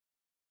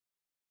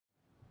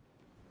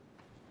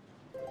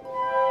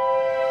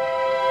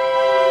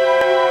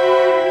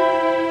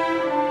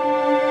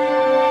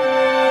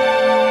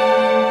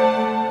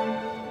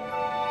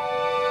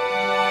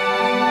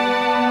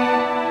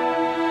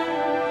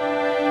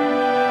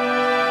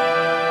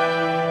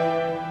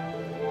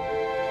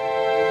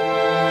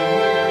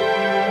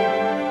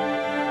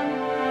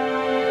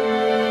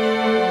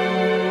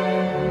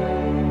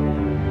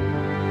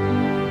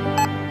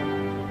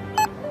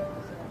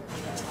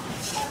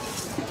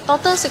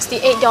Total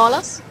 $68.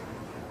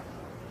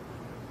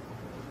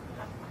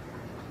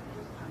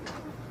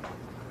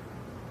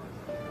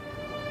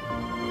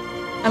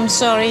 I'm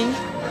sorry.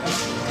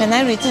 Can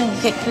I return the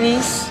cake,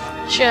 please?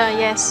 Sure,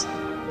 yes.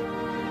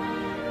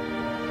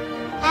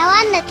 I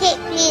want the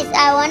cake, please.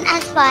 I won't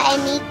ask for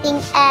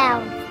anything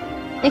else.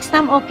 Next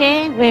time,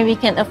 okay, when we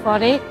can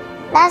afford it.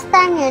 Last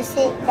time you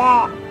said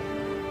that.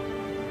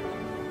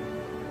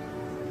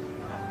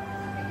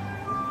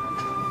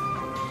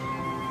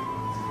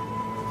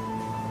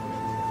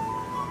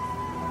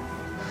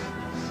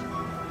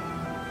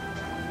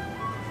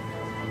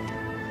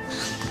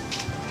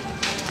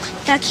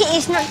 The cake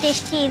is not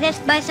tasty. Let's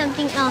buy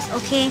something else,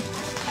 okay?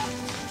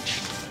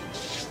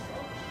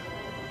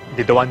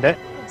 You don't want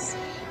that? Yes.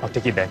 I'll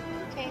take it then.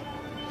 Okay.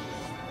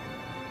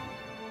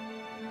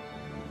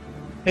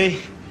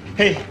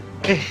 Hey.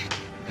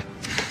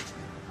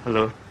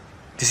 Hello.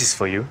 This is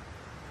for you.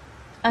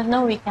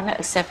 No, we cannot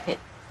accept it.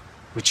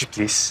 Would you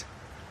please?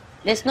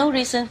 There's no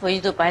reason for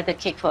you to buy the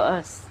cake for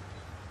us.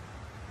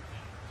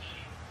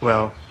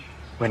 Well,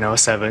 when I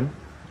was 7,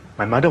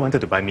 my mother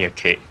wanted to buy me a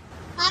cake.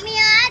 Mommy,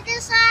 I want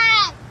this one.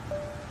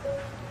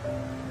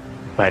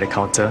 But at the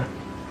counter,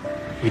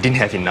 we didn't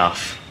have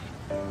enough.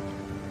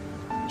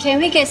 Can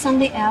we get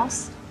something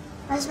else?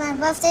 It's my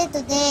birthday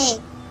today.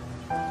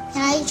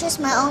 Can I choose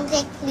my own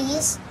cake,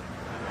 please?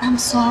 I'm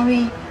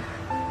sorry.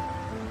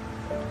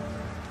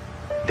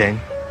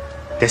 Then,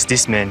 there's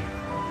this man.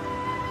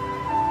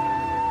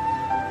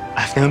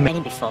 I've never met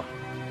him before.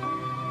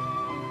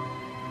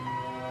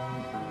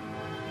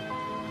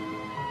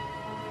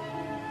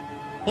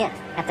 Here,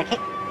 have the cake.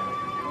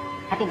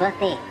 Happy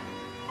birthday.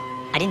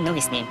 I didn't know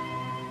his name.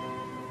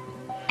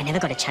 I never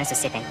got a chance to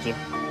say thank you.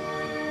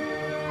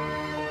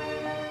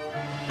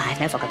 But I've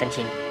never forgotten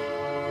him.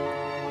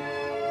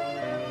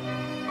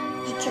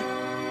 Thank you.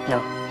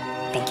 No,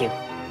 thank you.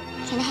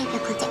 Can I have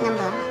your contact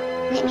number?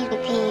 Let me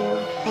repay you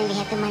when we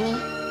have the money.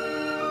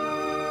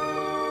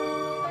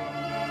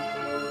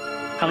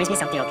 Promise me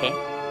something, okay?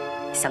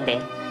 Someday,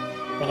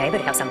 when you're able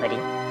to help somebody,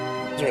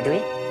 you will do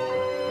it.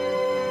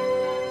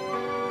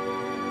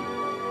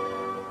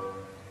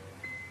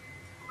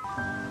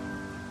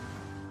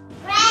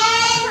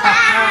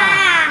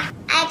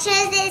 I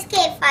chose this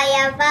cake for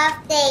your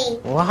birthday.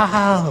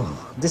 Wow,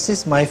 this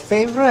is my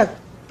favorite.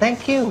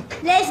 Thank you.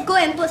 Let's go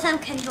and put some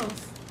candles.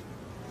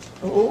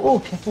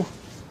 Oh, careful.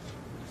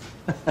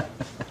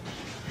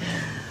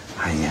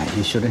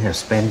 You shouldn't have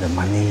spent the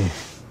money.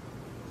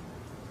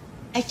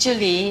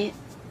 Actually,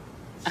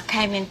 a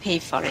kind man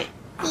paid for it.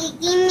 You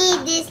give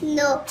me this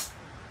note.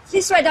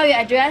 Please write down your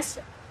address.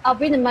 I'll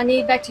bring the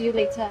money back to you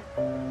later.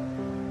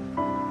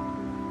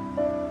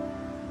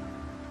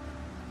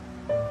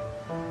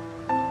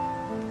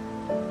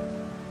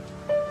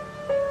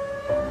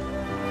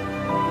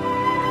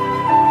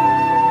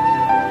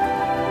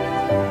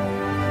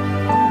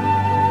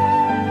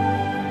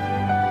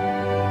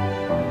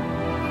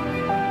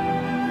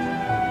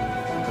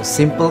 A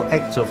simple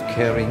act of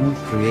caring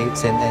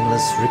creates an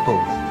endless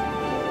ripple.